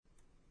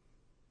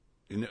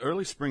In the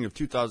early spring of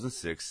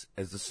 2006,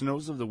 as the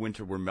snows of the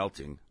winter were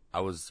melting,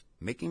 I was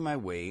making my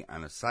way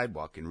on a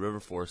sidewalk in River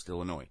Forest,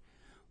 Illinois,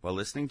 while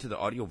listening to the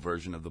audio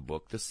version of the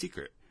book The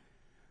Secret.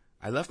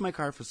 I left my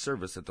car for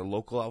service at the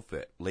local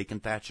outfit, Lake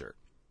and Thatcher.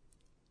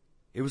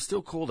 It was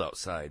still cold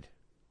outside.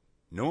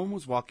 No one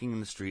was walking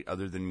in the street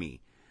other than me.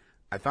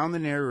 I found the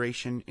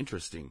narration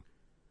interesting.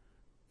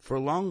 For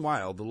a long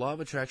while, the law of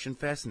attraction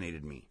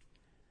fascinated me.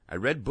 I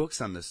read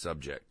books on this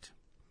subject.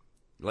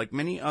 Like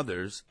many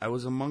others, I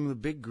was among the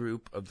big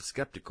group of the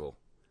skeptical.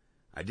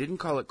 I didn't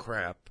call it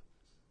crap.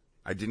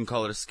 I didn't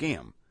call it a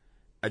scam.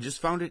 I just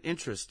found it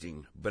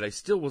interesting, but I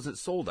still wasn't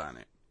sold on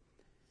it.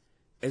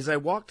 As I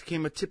walked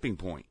came a tipping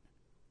point.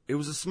 It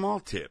was a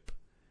small tip.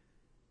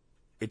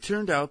 It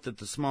turned out that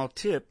the small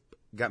tip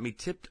got me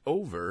tipped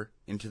over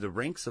into the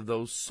ranks of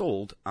those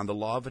sold on the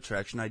law of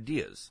attraction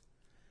ideas.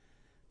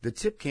 The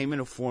tip came in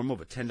the form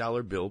of a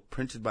 $10 bill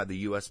printed by the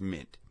U.S.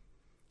 Mint.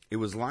 It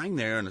was lying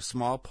there in a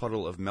small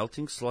puddle of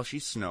melting slushy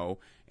snow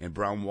and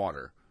brown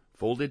water,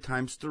 folded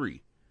times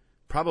 3,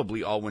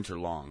 probably all winter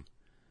long.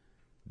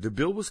 The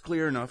bill was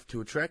clear enough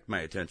to attract my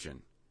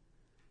attention.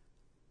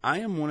 I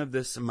am one of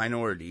this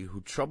minority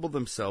who trouble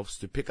themselves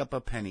to pick up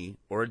a penny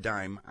or a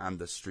dime on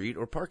the street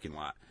or parking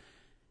lot.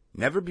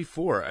 Never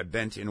before I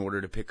bent in order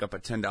to pick up a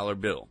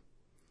 $10 bill.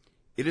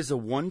 It is a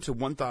 1 to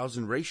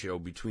 1,000 ratio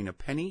between a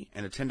penny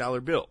and a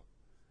 $10 bill.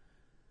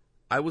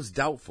 I was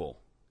doubtful.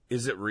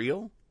 Is it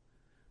real?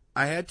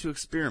 I had to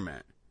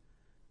experiment.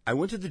 I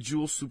went to the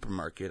Jewel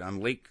supermarket on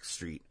Lake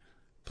Street,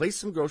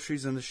 placed some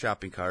groceries in the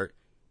shopping cart,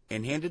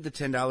 and handed the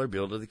 $10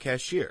 bill to the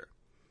cashier.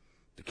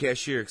 The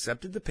cashier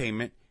accepted the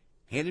payment,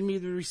 handed me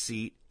the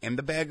receipt and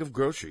the bag of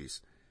groceries.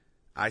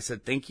 I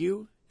said thank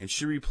you, and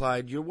she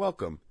replied, "You're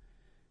welcome."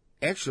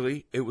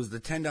 Actually, it was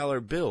the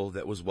 $10 bill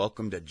that was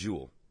welcomed at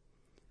Jewel.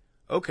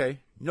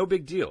 Okay, no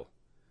big deal.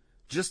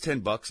 Just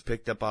 $10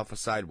 picked up off a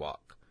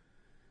sidewalk.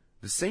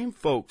 The same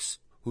folks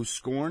who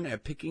scorn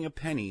at picking a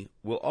penny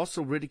will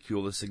also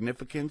ridicule the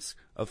significance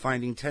of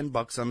finding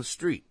 $10 on the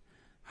street.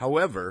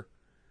 However,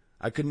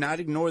 I could not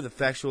ignore the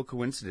factual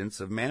coincidence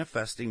of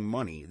manifesting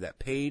money that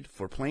paid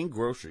for plain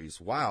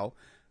groceries while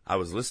I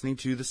was listening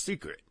to The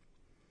Secret.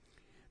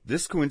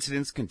 This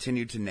coincidence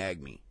continued to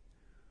nag me.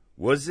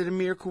 Was it a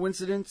mere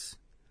coincidence?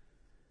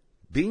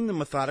 Being the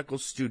methodical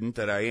student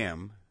that I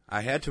am,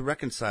 I had to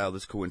reconcile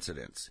this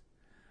coincidence.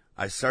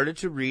 I started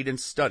to read and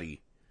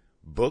study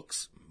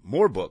books,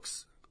 more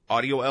books,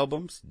 audio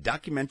albums,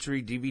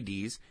 documentary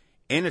DVDs,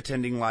 and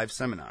attending live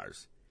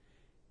seminars.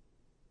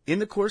 In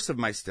the course of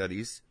my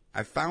studies,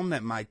 I found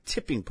that my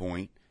tipping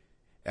point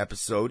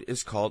episode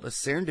is called a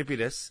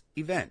serendipitous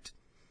event.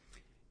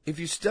 If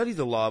you study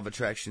the law of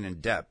attraction in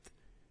depth,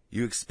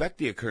 you expect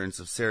the occurrence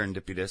of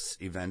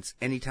serendipitous events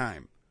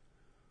anytime.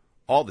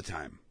 All the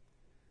time.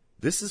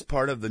 This is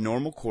part of the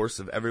normal course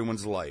of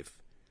everyone's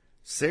life.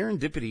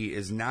 Serendipity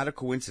is not a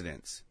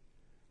coincidence.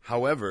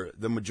 However,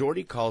 the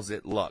majority calls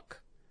it luck.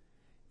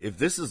 If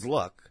this is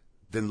luck,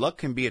 then luck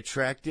can be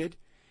attracted,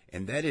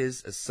 and that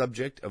is a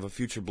subject of a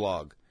future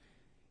blog.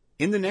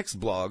 In the next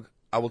blog,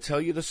 I will tell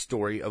you the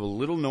story of a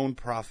little-known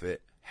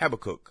prophet,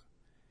 Habakkuk.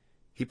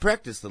 He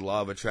practiced the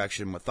law of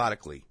attraction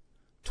methodically,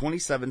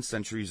 27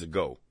 centuries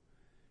ago.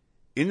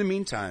 In the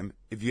meantime,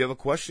 if you have a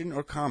question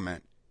or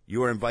comment,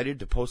 you are invited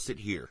to post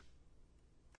it here.